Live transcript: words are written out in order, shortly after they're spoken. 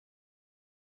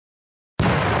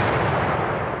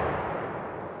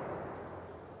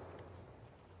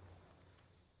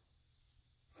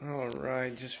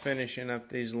Alright, just finishing up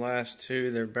these last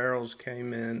two. Their barrels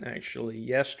came in actually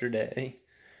yesterday.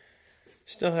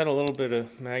 Still had a little bit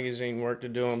of magazine work to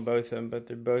do on both of them, but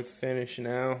they're both finished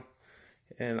now.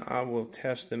 And I will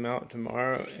test them out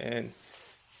tomorrow. And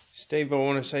Steve, I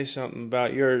want to say something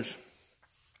about yours.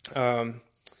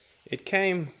 It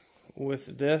came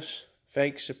with this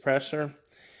fake suppressor.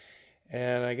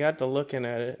 And I got to looking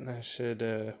at it and I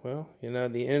said, well, you know,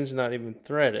 the end's not even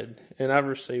threaded. And I've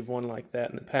received one like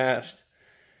that in the past.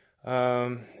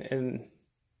 And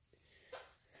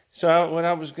so what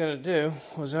I was going to do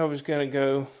was I was going to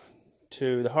go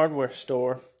to the hardware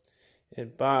store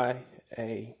and buy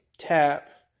a tap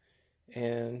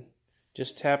and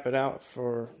just tap it out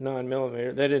for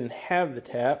 9mm. They didn't have the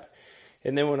tap.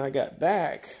 And then when I got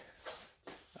back,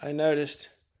 I noticed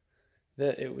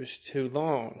that it was too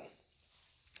long.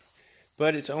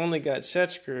 But it's only got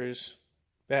set screws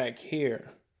back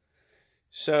here.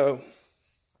 So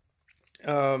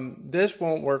this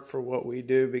won't work for what we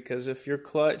do, because if your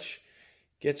clutch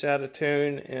gets out of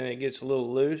tune and it gets a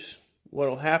little loose,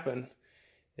 what'll happen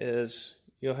is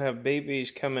you'll have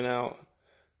BBs coming out.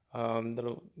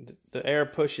 The air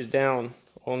pushes down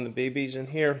on the BBs in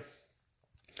here,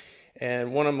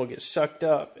 and one of them will get sucked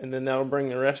up, and then that'll bring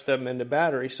the rest of them into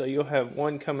battery. So you'll have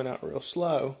one coming out real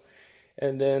slow,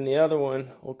 and then the other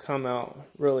one will come out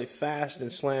really fast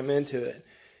and slam into it.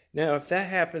 Now, if that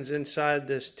happens inside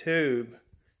this tube,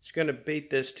 it's going to beat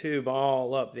this tube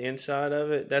all up, the inside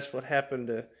of it. That's what happened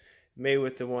to me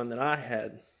with the one that I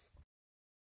had.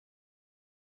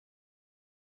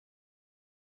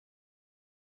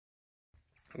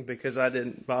 Because I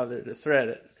didn't bother to thread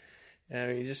it. I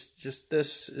mean, just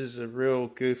this is a real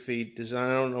goofy design.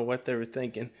 I don't know what they were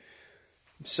thinking.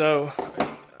 So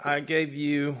I gave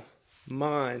you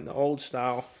mine, the old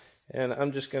style, and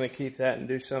I'm just going to keep that and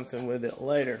do something with it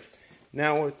later.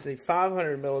 Now with the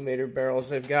 500mm barrels,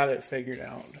 they've got it figured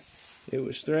out. It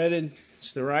was threaded,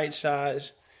 it's the right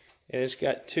size, and it's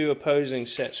got two opposing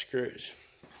set screws.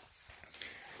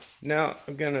 Now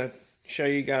I'm going to show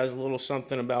you guys a little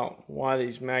something about why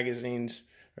these magazines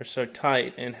are so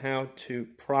tight and how to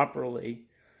properly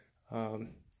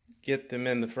get them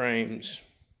in the frames.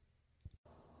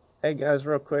 Hey guys,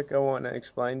 real quick, I want to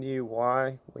explain to you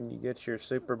why when you get your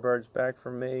Superbirds back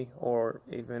from me, or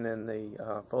even in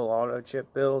the full auto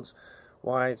chip builds,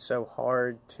 why it's so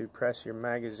hard to press your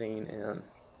magazine in.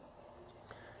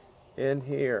 In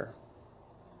here,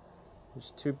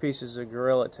 there's two pieces of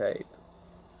Gorilla Tape.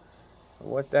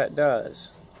 What that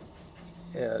does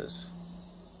is,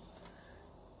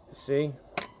 you see,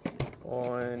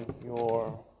 on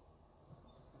your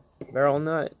barrel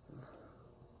nut,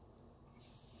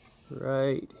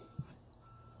 right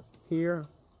here,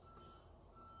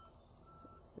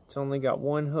 it's only got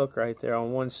one hook right there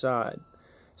on one side.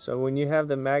 So when you have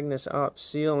the Magnus Op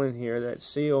seal in here, that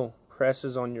seal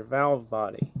presses on your valve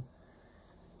body.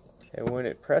 And when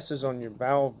it presses on your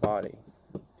valve body,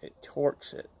 it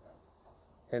torques it.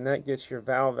 And that gets your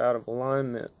valve out of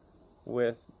alignment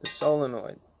with the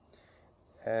solenoid.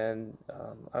 And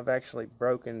I've actually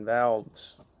broken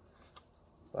valves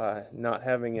by not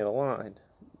having it aligned.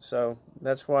 So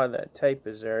that's why that tape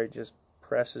is there. It just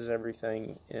presses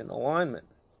everything in alignment.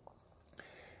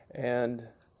 And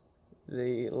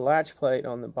the latch plate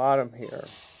on the bottom here,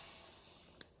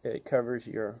 it covers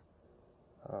your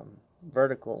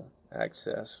vertical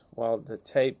access, while the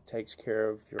tape takes care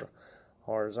of your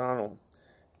horizontal.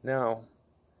 Now,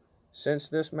 since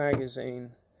this magazine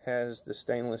has the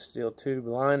stainless steel tube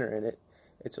liner in it,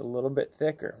 it's a little bit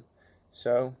thicker.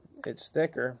 So it's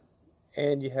thicker,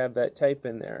 and you have that tape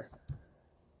in there.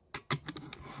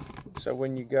 So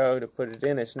when you go to put it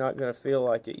in, it's not going to feel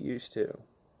like it used to.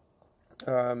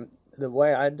 The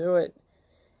way I do it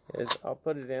is I'll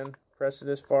put it in, press it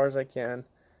as far as I can,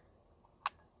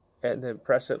 and then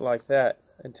press it like that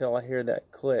until I hear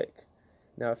that click.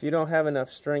 Now, if you don't have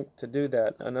enough strength to do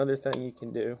that, another thing you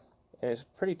can do, and it's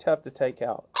pretty tough to take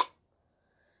out,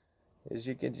 is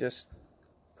you can just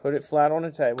put it flat on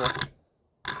a table,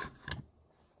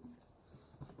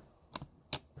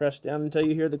 press down until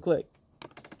you hear the click,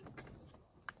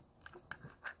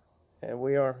 and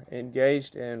we are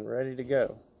engaged and ready to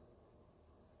go.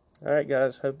 Alright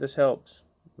guys, hope this helps.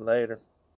 Later.